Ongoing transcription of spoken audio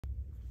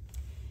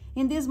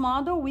In this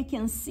model, we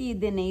can see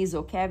the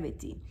nasal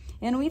cavity.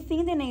 And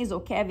within the nasal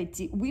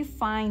cavity, we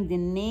find the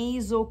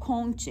nasal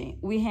conchae.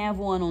 We have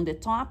one on the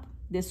top,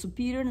 the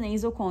superior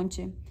nasal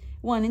conchae,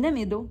 one in the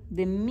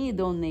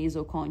middle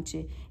nasal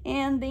conchae,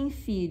 and the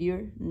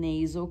inferior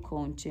nasal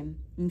conchae,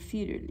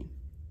 inferiorly.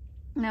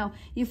 Now,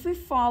 if we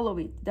follow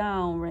it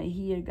down right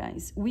here,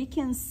 guys, we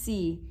can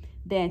see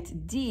that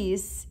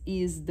this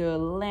is the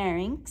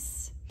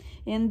larynx,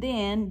 and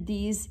then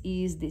this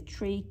is the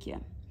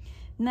trachea.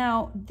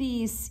 Now,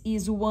 this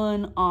is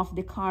one of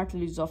the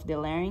cartilages of the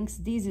larynx.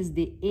 This is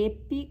the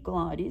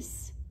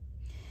epiglottis.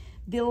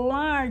 The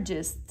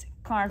largest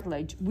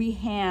cartilage we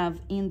have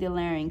in the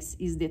larynx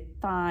is the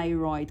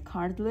thyroid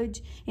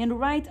cartilage. And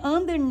right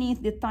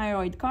underneath the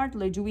thyroid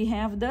cartilage, we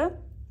have the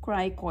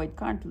cricoid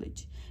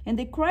cartilage. And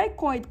the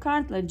cricoid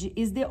cartilage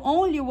is the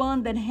only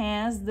one that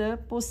has the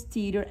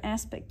posterior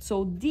aspect.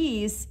 So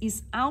this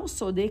is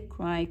also the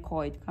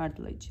cricoid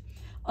cartilage.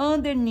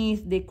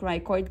 Underneath the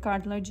cricoid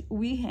cartilage,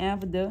 we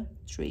have the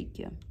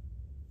trachea.